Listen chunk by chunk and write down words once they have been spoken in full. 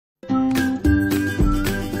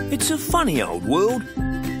It's a funny old world.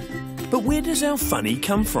 But where does our funny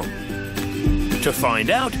come from? To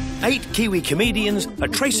find out, 8 Kiwi comedians are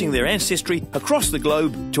tracing their ancestry across the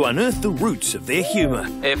globe to unearth the roots of their humour.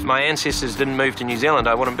 If my ancestors didn't move to New Zealand,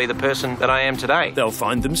 I wouldn't be the person that I am today. They'll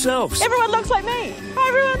find themselves. Everyone looks like me. Hi,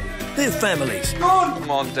 everyone. Their families.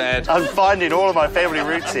 Come on, Dad. I'm finding all of my family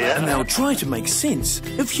roots here. And they'll try to make sense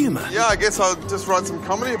of humour. Yeah, I guess I'll just write some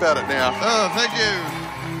comedy about it now. Oh, thank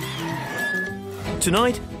you.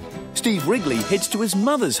 Tonight, Steve Wrigley heads to his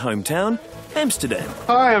mother's hometown, Amsterdam.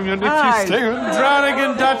 Hi, I'm your nephew Steve. Drowning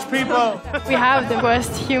in Dutch people. We have the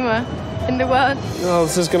worst humour in the world. Oh,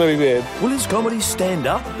 this is going to be weird. Will his comedy stand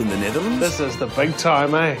up in the Netherlands? This is the big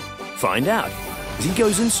time, eh? Find out as he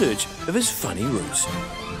goes in search of his funny roots.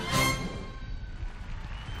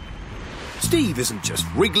 Steve isn't just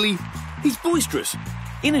wriggly, he's boisterous,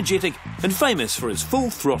 energetic and famous for his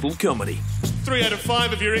full-throttle comedy. 3 out of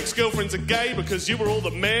 5 of your ex-girlfriends are gay because you were all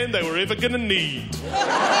the man they were ever gonna need.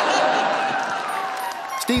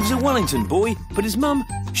 Steve's a Wellington boy, but his mum,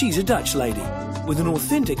 she's a Dutch lady with an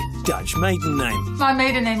authentic Dutch maiden name. My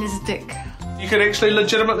maiden name is Dick. You could actually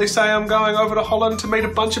legitimately say I'm going over to Holland to meet a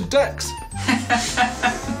bunch of dicks.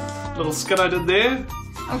 Little skit I did there.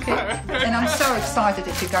 Okay, and I'm so excited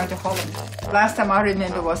that you're going to Holland. Last time I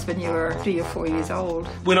remember was when you were 3 or 4 years old.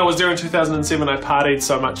 When I was there in 2007, I partied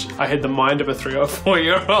so much I had the mind of a 3 or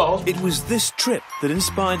 4-year-old. It was this trip that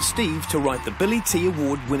inspired Steve to write the Billy T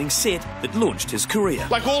Award-winning set that launched his career.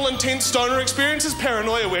 Like all intense stoner experiences,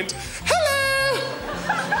 paranoia went, "Hello!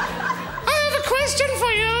 I have a question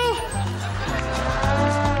for you!"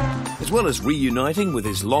 As well as reuniting with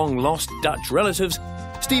his long-lost Dutch relatives,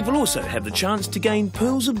 Steve will also have the chance to gain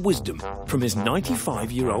pearls of wisdom from his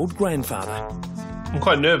 95-year-old grandfather. I'm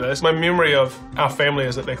quite nervous. My memory of our family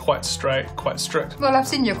is that they're quite straight, quite strict. Well, I've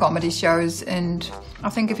seen your comedy shows, and I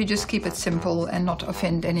think if you just keep it simple and not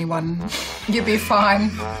offend anyone, you'll be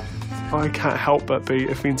fine. I can't help but be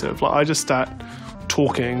offensive. Like, I just start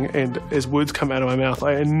talking, and as words come out of my mouth,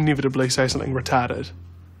 I inevitably say something retarded.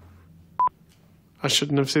 I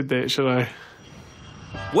shouldn't have said that, should I?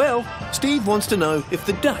 Well, Steve wants to know if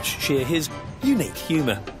the Dutch share his unique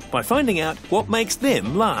humour by finding out what makes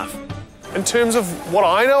them laugh. In terms of what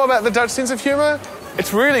I know about the Dutch sense of humour,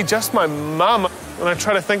 it's really just my mum. When I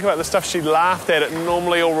try to think about the stuff she laughed at, it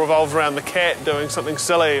normally all revolves around the cat doing something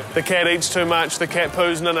silly. The cat eats too much, the cat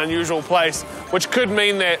poos in an unusual place, which could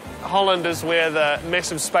mean that Holland is where the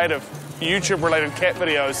massive spate of YouTube-related cat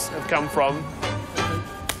videos have come from.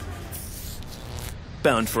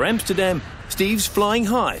 Bound for Amsterdam, Steve's flying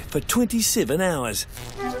high for 27 hours.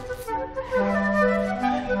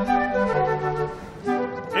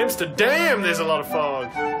 Amsterdam, there's a lot of fog.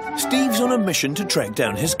 Steve's on a mission to track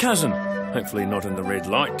down his cousin, hopefully not in the red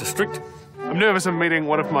light district. I'm nervous. I'm meeting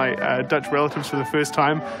one of my Dutch relatives for the first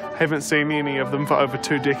time. Haven't seen any of them for over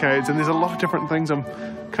 2 decades, and there's a lot of different things I'm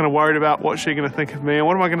kind of worried about. What's she going to think of me, and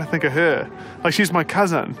what am I going to think of her? Like, she's my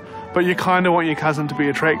cousin, but you kind of want your cousin to be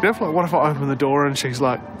attractive. Like, what if I open the door and she's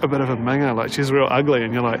like a bit of a minger, like she's real ugly,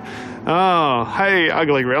 and you're like, oh, hey,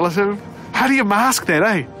 ugly relative. How do you mask that,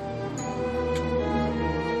 eh?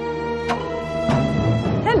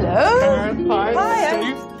 Hello. Karen, hi.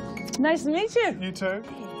 Hi. Steve. Nice to meet you. You too.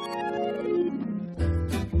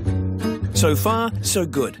 So far, so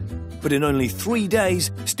good. But in only 3 days,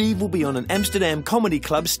 Steve will be on an Amsterdam comedy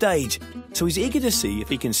club stage, so he's eager to see if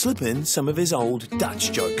he can slip in some of his old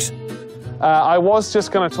Dutch jokes. I was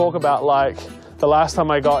just going to talk about, like, the last time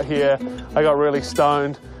I got here, I got really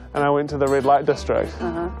stoned and I went to the red light district.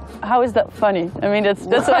 How is that funny? I mean, that's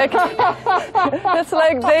like that's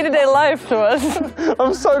like day-to-day life to us.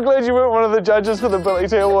 I'm so glad you weren't one of the judges for the Billy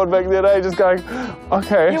T Award back then, eh? Just going,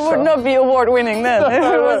 okay. You would not be award-winning then. If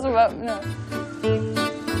it was about, no.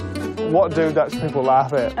 What do Dutch people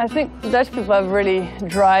laugh at? I think Dutch people have a really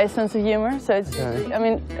dry sense of humor. So it's, I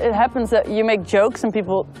mean, it happens that you make jokes and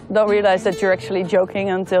people don't realize that you're actually joking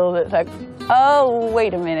until it's like, oh,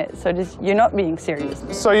 wait a minute. So you're not being serious.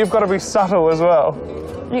 So you've got to be subtle as well.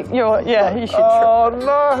 You should. Oh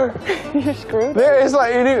no! You're screwed. There is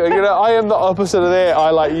like anything, you know. I am the opposite of that. I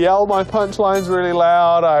like yell my punchlines really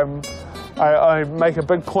loud. I make a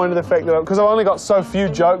big point of the fact that because I've only got so few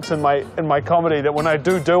jokes in my comedy that when I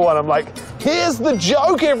do one, I'm like, here's the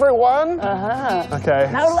joke, everyone. Okay.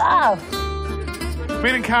 Now laugh.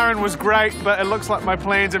 Meeting Karen was great, but it looks like my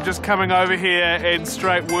plans of just coming over here and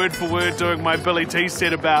straight word for word doing my Billy T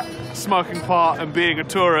set about smoking pot and being a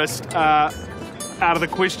tourist out of the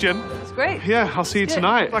question. It's great. Yeah, I'll see you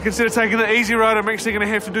tonight. Like, instead of taking the easy road, I'm actually going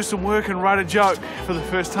to have to do some work and write a joke for the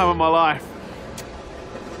first time in my life.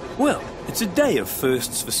 Well, it's a day of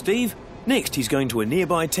firsts for Steve, Next, he's going to a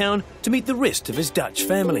nearby town to meet the rest of his Dutch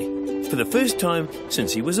family, for the first time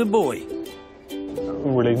since he was a boy.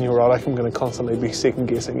 I'm really neurotic. I'm going to constantly be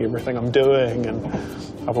second-guessing everything I'm doing, and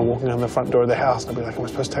I'll be walking down the front door of the house and I'll be like, am I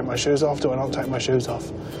supposed to take my shoes off? Do I not take my shoes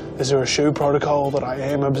off? Is there a shoe protocol that I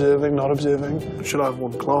am observing, not observing? Should I have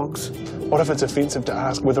worn clogs? What if it's offensive to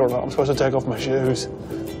ask whether or not I'm supposed to take off my shoes?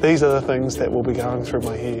 These are the things that will be going through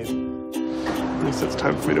my head. At least it's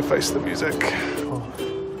time for me to face the music. Oh.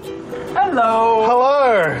 Hello.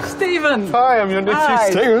 Hello. Stephen. Hi, I'm your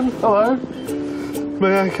nephew, Stephen. Hello.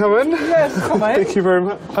 May I come in? Yes, come in. Thank you very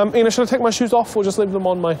much. Ina, should I take my shoes off or just leave them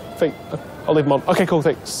on my feet? I'll leave them on. Okay, cool,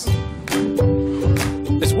 thanks.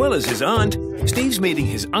 As well as his aunt, Steve's meeting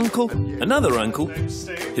his uncle, another uncle,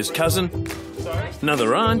 his cousin,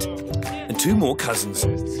 another aunt, and 2 more cousins.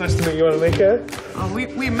 It's nice to meet you, Anika.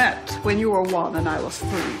 We met when you were 1 and I was 3.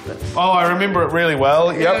 But... Oh, I remember it really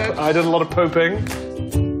well. Yep, I did a lot of pooping.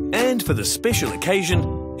 And for the special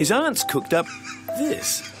occasion, his aunt's cooked up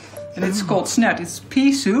this. And it's called snert. It's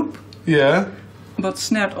pea soup. Yeah. But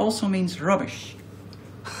snert also means rubbish.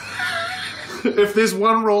 If there's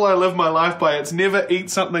one rule I live my life by, it's never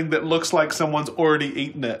eat something that looks like someone's already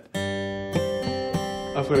eaten it.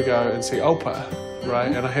 I've got to go and see Opa,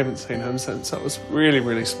 right? And I haven't seen him since I was really,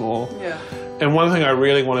 really small. Yeah. And one thing I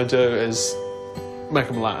really want to do is make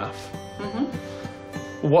him laugh.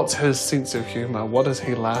 What's his sense of humour? What does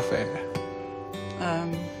he laugh at?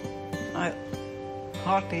 I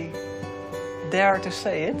hardly dare to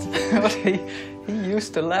say it, but he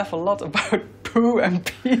used to laugh a lot about poo and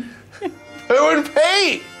pee. Poo and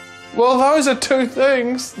pee! Well, those are 2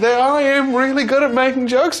 things that I am really good at making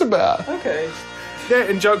jokes about. Okay. Yeah,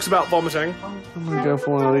 and jokes about vomiting. I'm gonna go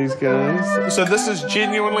for one of these guys. So this is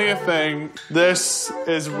genuinely a thing. This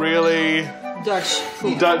is really Dutch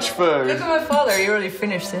food. Dutch food. Look at my father, he already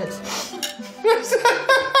finished it.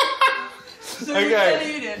 So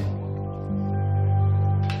okay. eat it.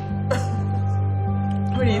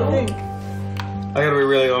 What do you think? I gotta be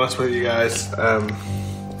really honest with you guys.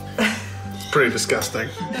 It's pretty disgusting.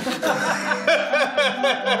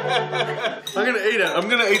 I'm gonna eat it. I'm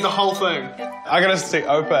gonna eat the whole thing. I gotta see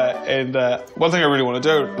Opa, and one thing I really want to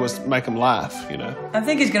do was make him laugh, you know. I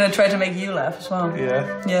think he's gonna try to make you laugh as well.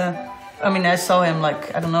 Yeah? Yeah. I mean, I saw him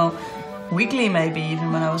like, I don't know, weekly maybe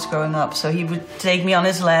even when I was growing up. So he would take me on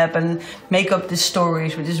his lap and make up these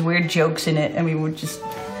stories with these weird jokes in it, and we would just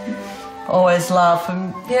always laugh.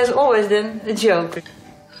 And he has always been a joke.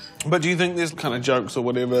 But do you think there's kind of jokes or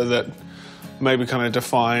whatever that maybe kind of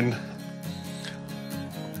define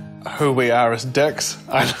who we are as dicks?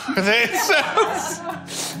 I know that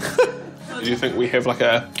sounds... Do you think we have like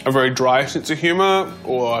a very dry sense of humour,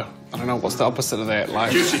 or I don't know, what's the opposite of that?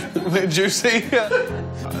 Like juicy. Juicy?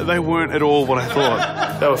 They weren't at all what I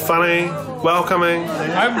thought. They were funny, welcoming.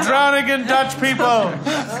 I'm drowning in Dutch people.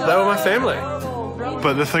 They were my family.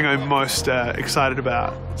 But the thing I'm most excited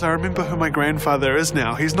about is I remember who my grandfather is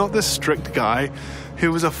now. He's not this strict guy. He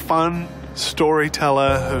was a fun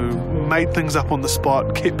storyteller who made things up on the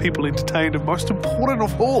spot, kept people entertained, and most important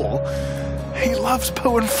of all, he loves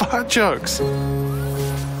poo and fart jokes.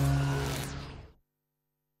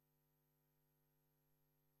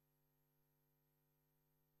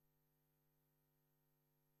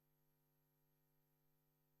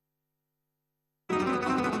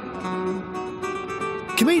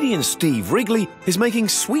 Comedian Steve Wrigley is making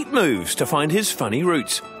sweet moves to find his funny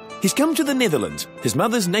roots. He's come to the Netherlands, his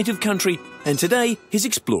mother's native country, and today he's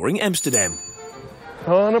exploring Amsterdam.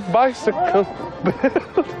 On a bicycle.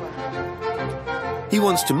 He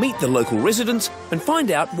wants to meet the local residents and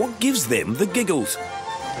find out what gives them the giggles.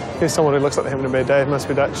 Here's someone who looks like they're having a bad day. Must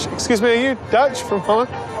be Dutch. Excuse me, are you Dutch from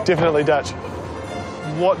Holland? Definitely Dutch.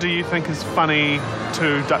 What do you think is funny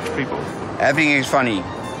to Dutch people? Everything is funny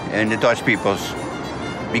in the Dutch peoples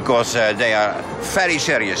because they are very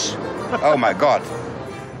serious. Oh my God.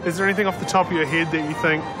 Is there anything off the top of your head that you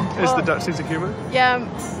think is the Dutch sense of humour? Yeah,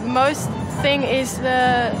 most thing is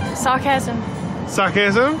the sarcasm.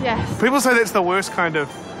 Sarcasm? Yes. People say that's the worst kind of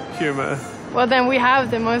humour. Well, then we have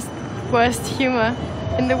the worst humour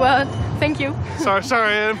in the world. Thank you. Sorry,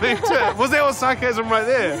 I didn't mean to. Was that all sarcasm right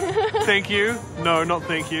there? Thank you. No, not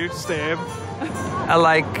thank you. Stab. I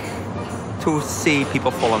like to see people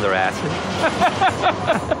fall on their asses.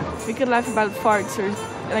 We could laugh about farts or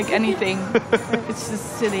like anything. It's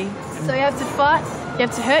just silly. So you have to fart, you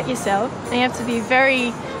have to hurt yourself, and you have to be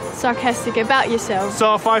very sarcastic about yourself.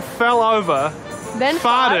 So if I fell over, then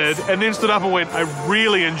farted, farts, and then stood up and went, I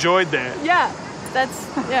really enjoyed that. Yeah,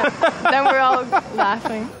 then we're all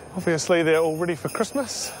laughing. Obviously they're all ready for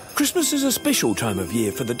Christmas. Christmas is a special time of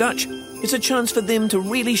year for the Dutch. It's a chance for them to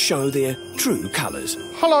really show their true colours.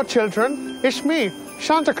 Hello, children. It's me,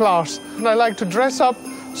 Santa Claus. And I like to dress up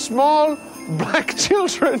small black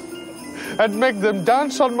children and make them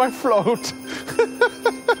dance on my float.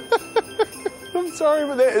 I'm sorry,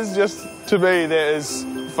 but that is just, to me, that is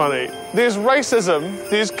funny. There's racism,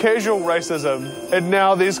 there's casual racism, and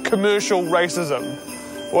now there's commercial racism,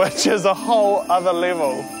 which is a whole other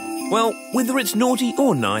level. Well, whether it's naughty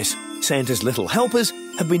or nice, Santa's little helpers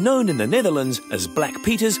have been known in the Netherlands as Black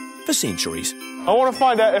Peters for centuries. I want to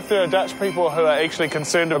find out if there are Dutch people who are actually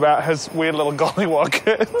concerned about his weird little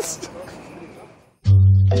gollywoggers.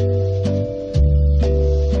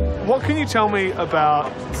 What can you tell me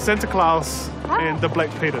about Santa Claus and the Black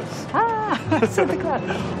Peters? Santa Claus.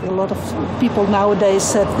 A lot of people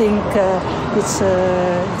nowadays think it's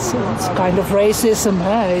kind of racism.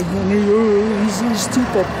 He's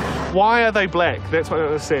stupid. Why are they black? That's what I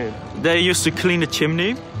understand. They used to clean the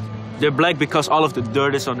chimney. They're black because all of the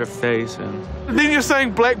dirt is on their face. And then you're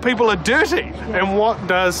saying black people are dirty. And what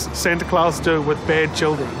does Santa Claus do with bad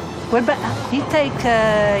children? Well, he takes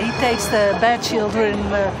the bad children in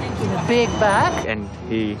a big bag. And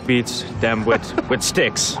he beats them with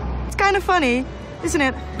sticks. It's kind of funny, isn't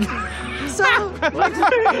it?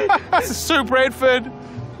 This is Sue Bradford.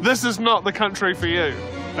 This is not the country for you,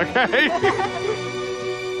 okay?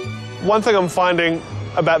 One thing I'm finding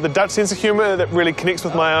about the Dutch sense of humour that really connects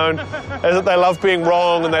with my own is that they love being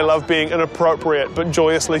wrong and they love being inappropriate, but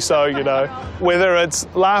joyously so, you know. Whether it's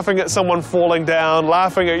laughing at someone falling down,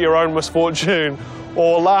 laughing at your own misfortune,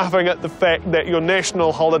 or laughing at the fact that your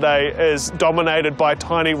national holiday is dominated by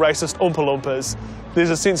tiny racist Oompa Loompas, there's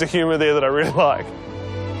a sense of humour there that I really like.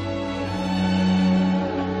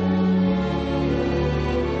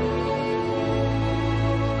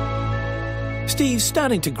 Steve's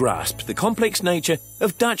starting to grasp the complex nature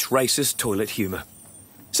of Dutch racist toilet humour.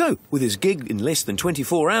 So, with his gig in less than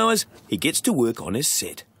 24 hours, he gets to work on his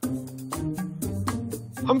set.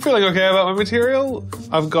 I'm feeling okay about my material.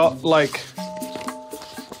 I've got, like,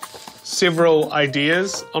 several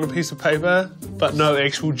ideas on a piece of paper, but no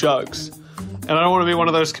actual jokes. And I don't want to be one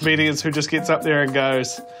of those comedians who just gets up there and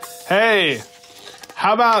goes, hey,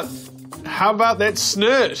 how about that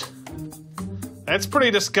snurt? That's pretty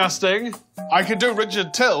disgusting. I could do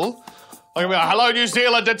Richard Till. I can be like, hello, New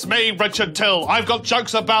Zealand, it's me, Richard Till. I've got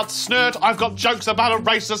jokes about snurt. I've got jokes about a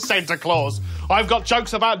racist Santa Claus. I've got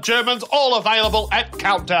jokes about Germans, all available at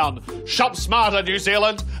Countdown. Shop smarter, New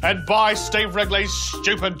Zealand, and buy Steve Wrigley's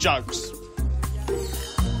stupid jokes.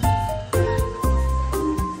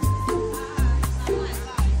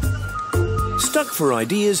 Stuck for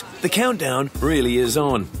ideas, the countdown really is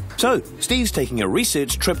on. So, Steve's taking a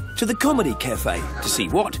research trip to the Comedy Cafe to see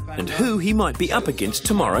what and who he might be up against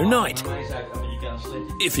tomorrow night.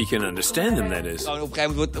 If he can understand them, that is. Op een gegeven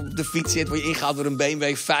moment op de fiets zit, word je ingehaald door een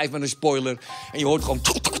BMW 5 met een spoiler. En je hoort gewoon...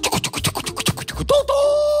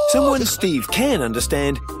 Someone Steve can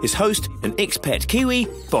understand is host and expat Kiwi,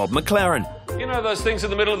 Bob McLaren. You know those things in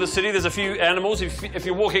the middle of the city, there's a few animals, if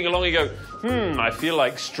you're walking along you go, I feel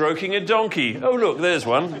like stroking a donkey. Oh look, there's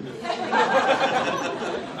one.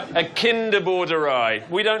 A kinderborderei.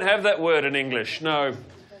 We don't have that word in English, no.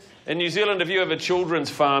 In New Zealand, if you have a children's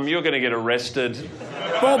farm, you're going to get arrested.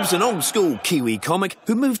 Bob's an old-school Kiwi comic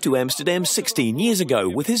who moved to Amsterdam 16 years ago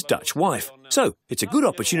with his Dutch wife. So, it's a good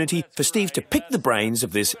opportunity for Steve to pick the brains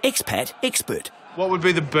of this expat expert. What would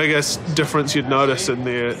be the biggest difference you'd notice in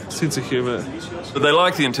their sense of humour? But they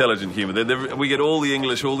like the intelligent humour. We get all the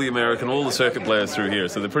English, all the American, all the circuit players through here,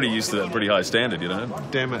 so they're pretty used to that pretty high standard, you know?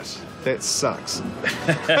 Damn it. That sucks.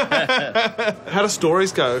 How do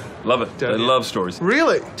stories go? Love it. They love stories.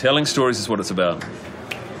 Really? Telling stories is what it's about.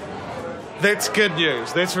 That's good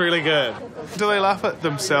news. That's really good. Do they laugh at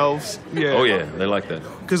themselves? Yeah. Oh, yeah. They like that.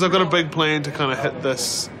 Because I've got a big plan to kind of hit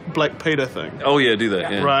this Black Peter thing. Oh, yeah, do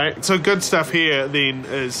that, yeah. Right. So good stuff here, then,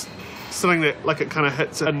 is something that, like, it kind of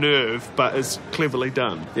hits a nerve, but is cleverly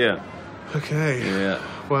done. Yeah. Okay. Yeah.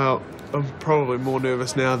 Well, I'm probably more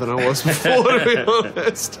nervous now than I was before, to be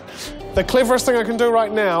honest. The cleverest thing I can do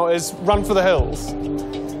right now is run for the hills.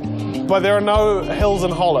 But there are no hills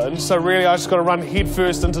in Holland, so really I just got to run head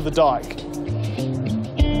first into the dike.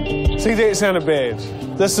 See, that sounded bad.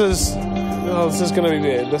 This is going to be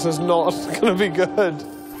bad. This is not going to be good.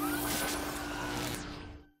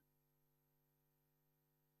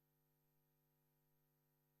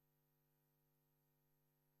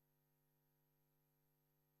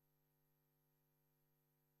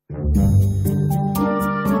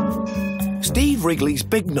 Steve Wrigley's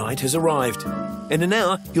big night has arrived. In an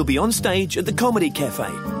hour, he'll be on stage at the Comedy Cafe,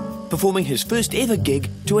 performing his first ever gig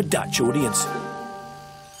to a Dutch audience.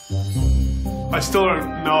 I still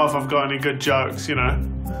don't know if I've got any good jokes, you know,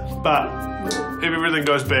 but if everything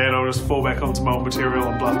goes bad, I'll just fall back onto my old material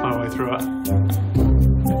and bluff my way through it.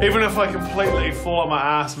 Even if I completely fall on my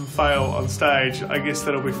ass and fail on stage, I guess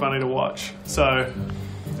that'll be funny to watch. So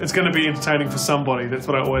it's going to be entertaining for somebody. That's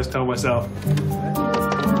what I always tell myself.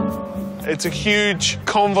 It's a huge,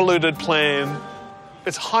 convoluted plan.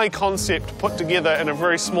 It's high concept put together in a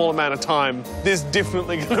very small amount of time. There's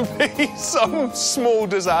definitely going to be some small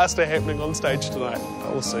disaster happening on stage tonight.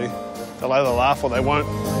 But we'll see. They'll either laugh or they won't.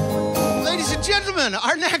 Ladies and gentlemen,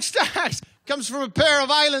 our next act comes from a pair of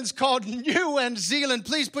islands called New Zealand.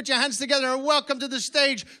 Please put your hands together and welcome to the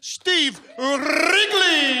stage, Steve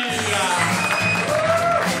Wrigley.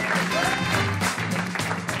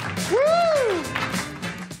 Woo!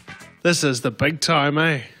 This is the big time,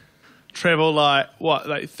 eh? Travel like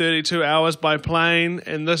 32 hours by plane,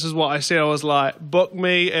 and this is what I said. I was like, book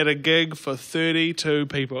me at a gig for 32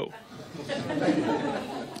 people.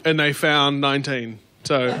 And they found 19.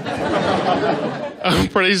 So I'm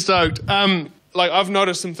pretty stoked. Like, I've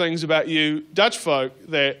noticed some things about you Dutch folk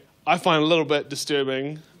that I find a little bit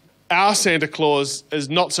disturbing. Our Santa Claus is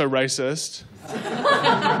not so racist.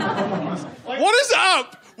 What is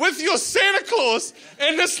up with your Santa Claus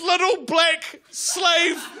and this little black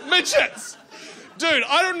slave midgets? Dude,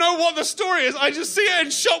 I don't know what the story is. I just see it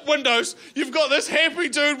in shop windows. You've got this happy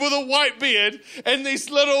dude with a white beard and these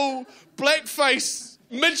little blackface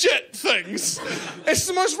midget things. It's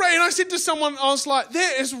the most racist. And I said to someone, I was like,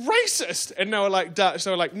 that is racist. And they were like, Dutch.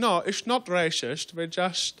 They were like, no, it's not racist. We're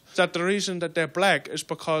just, that the reason that they're black is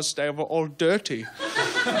because they were all dirty.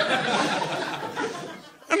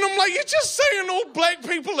 And I'm like, you're just saying all black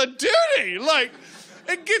people are dirty. Like,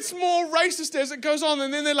 it gets more racist as it goes on.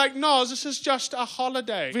 And then they're like, no, this is just a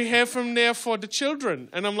holiday we have from there for the children.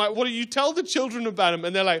 And I'm like, what do you tell the children about them?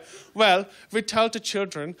 And they're like, well, we tell the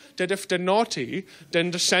children that if they're naughty,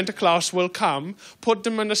 then the Santa Claus will come, put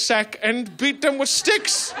them in a sack and beat them with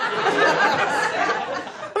sticks.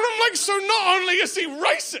 And I'm like, so not only is he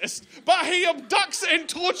racist, but he abducts and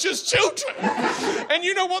tortures children. And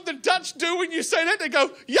you know what the Dutch do when you say that? They go,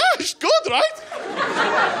 yeah, it's good,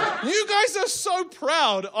 right? You guys are so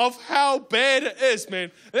proud of how bad it is,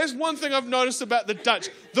 man. There's one thing I've noticed about the Dutch.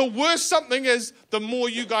 The worse something is, the more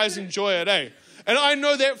you guys enjoy it, eh? And I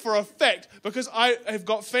know that for a fact because I have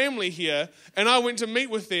got family here and I went to meet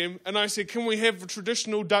with them and I said, can we have a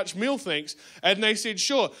traditional Dutch meal, thanks? And they said,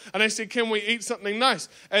 sure. And I said, can we eat something nice?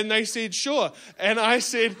 And they said, sure. And I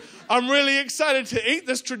said, I'm really excited to eat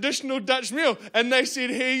this traditional Dutch meal. And they said,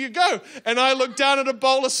 here you go. And I looked down at a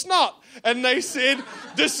bowl of snot and they said,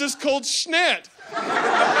 this is called schnert.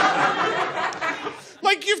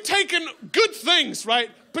 Like, you've taken good things, right?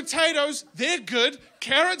 Potatoes, they're good.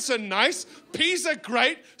 Carrots are nice. Peas are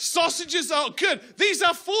great. Sausages are good. These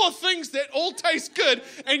are 4 things that all taste good.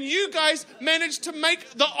 And you guys managed to make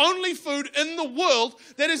the only food in the world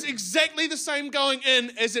that is exactly the same going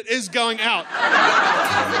in as it is going out.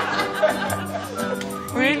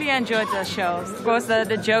 Really enjoyed the show. Of course,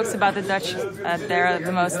 the jokes about the Dutch, they're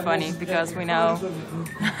the most funny because we know...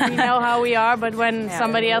 we know how we are, but when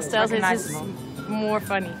somebody else tells it, it's just more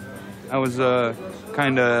funny. I was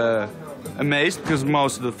kind of amazed because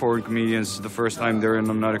most of the foreign comedians, the first time they're in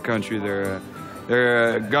another country,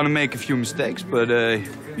 they're gonna make a few mistakes, but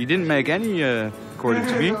he didn't make any, according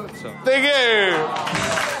to me. So. Thank you!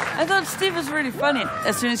 I thought Steve was really funny.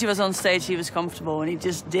 As soon as he was on stage, he was comfortable and he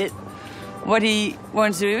just did what he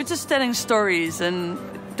wanted to do. He was just telling stories, and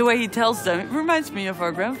the way he tells them, it reminds me of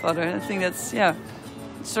our grandfather. And I think that's, yeah,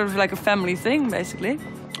 sort of like a family thing, basically.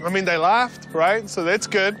 I mean, they laughed, right? So that's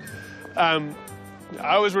good.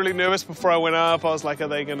 I was really nervous before I went up. I was like, are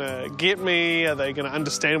they going to get me? Are they going to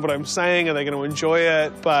understand what I'm saying? Are they going to enjoy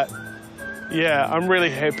it? But, yeah, I'm really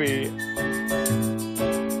happy.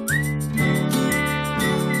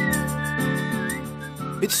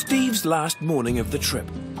 It's Steve's last morning of the trip.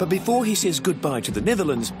 But before he says goodbye to the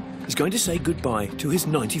Netherlands, he's going to say goodbye to his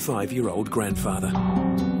 95-year-old grandfather.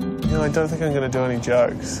 You know, I don't think I'm going to do any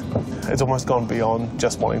jokes. It's almost gone beyond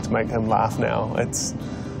just wanting to make him laugh now. It's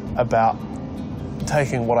about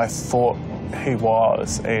taking what I thought he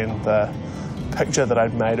was and the picture that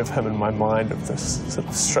I'd made of him in my mind of this sort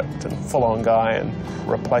of strict and full-on guy and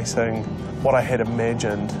replacing what I had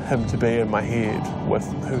imagined him to be in my head with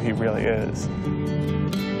who he really is.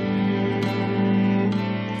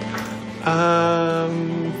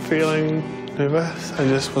 Feeling nervous. I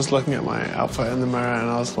just was looking at my outfit in the mirror and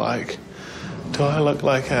I was like, do I look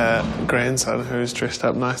like a grandson who's dressed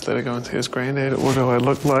up nicely to go and see his granddad, or do I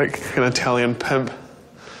look like an Italian pimp?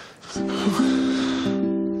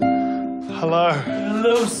 Hello.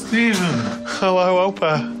 Hello, Stephen. Hello,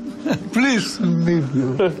 Opa. Pleased to meet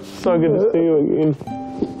you. So good to see you again.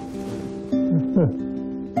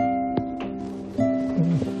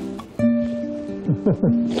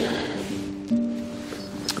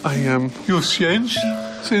 You've changed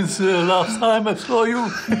since the last time I saw you.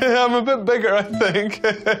 I'm a bit bigger, I think.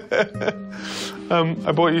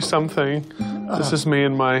 I bought you something. This is me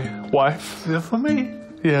and my wife. Is that for me?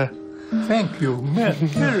 Yeah. Thank you, man,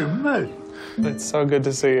 very much. It's so good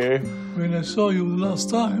to see you. When I saw you the last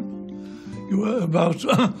time, you were about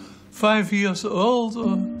 5 years old.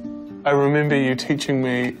 I remember you teaching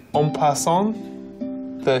me en passant,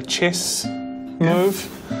 the chess move.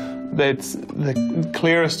 That's the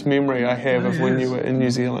clearest memory I have of when you were in New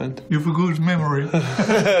Zealand. You have a good memory.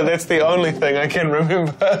 That's the only thing I can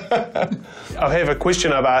remember. I have a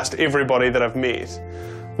question I've asked everybody that I've met,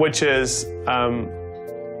 which is,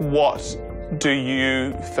 what do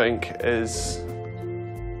you think is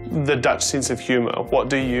the Dutch sense of humour? What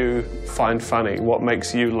do you find funny? What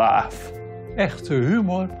makes you laugh? Echte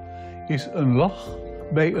humor is een lach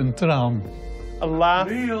bij een traan. A laugh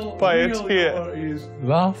by a tear. Is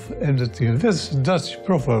laugh and a tear. That's a Dutch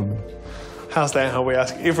proverb. How's that? How we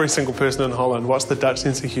ask every single person in Holland, what's the Dutch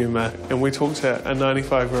sense of humour? And we talk to a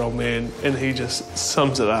 95-year-old man and he just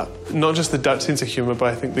sums it up. Not just the Dutch sense of humour, but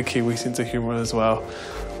I think the Kiwi sense of humour as well.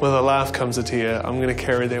 With a laugh comes a tear. I'm going to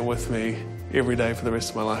carry that with me every day for the rest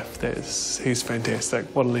of my life. He's fantastic.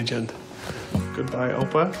 What a legend. Goodbye,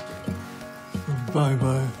 Opa.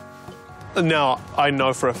 Bye-bye. Now, I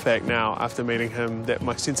know for a fact now, after meeting him, that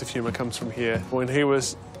my sense of humour comes from here. When he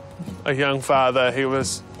was a young father, he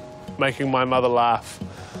was making my mother laugh.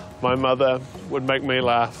 My mother would make me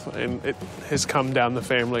laugh, and it has come down the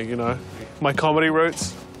family, you know. My comedy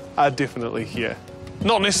roots are definitely here.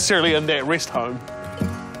 Not necessarily in that rest home.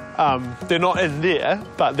 They're not in there,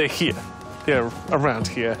 but they're here. They're around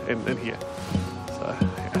here and in here. So,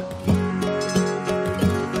 yeah.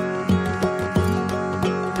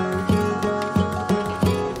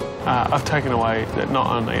 I've taken away that not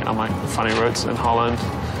only are my funny roots in Holland,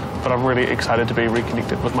 but I'm really excited to be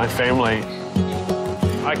reconnected with my family.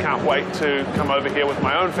 I can't wait to come over here with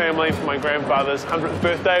my own family for my grandfather's 100th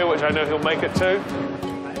birthday, which I know he'll make it to.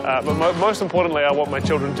 But most importantly, I want my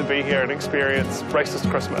children to be here and experience racist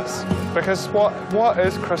Christmas. Because what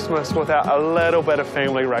is Christmas without a little bit of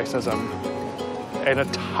family racism and a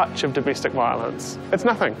touch of domestic violence? It's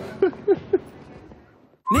nothing.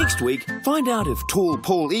 Next week, find out if tall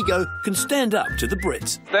Paul Ego can stand up to the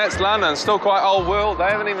Brits. That's London, still quite old world. They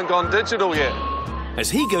haven't even gone digital yet. As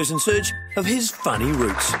he goes in search of his funny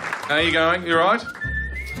roots. How you going? You all right?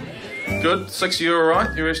 Good. 6 of you all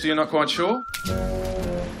right? The rest of you not quite sure?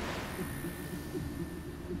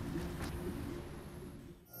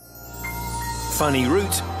 Funny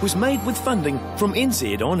Roots was made with funding from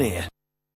NZ On Air.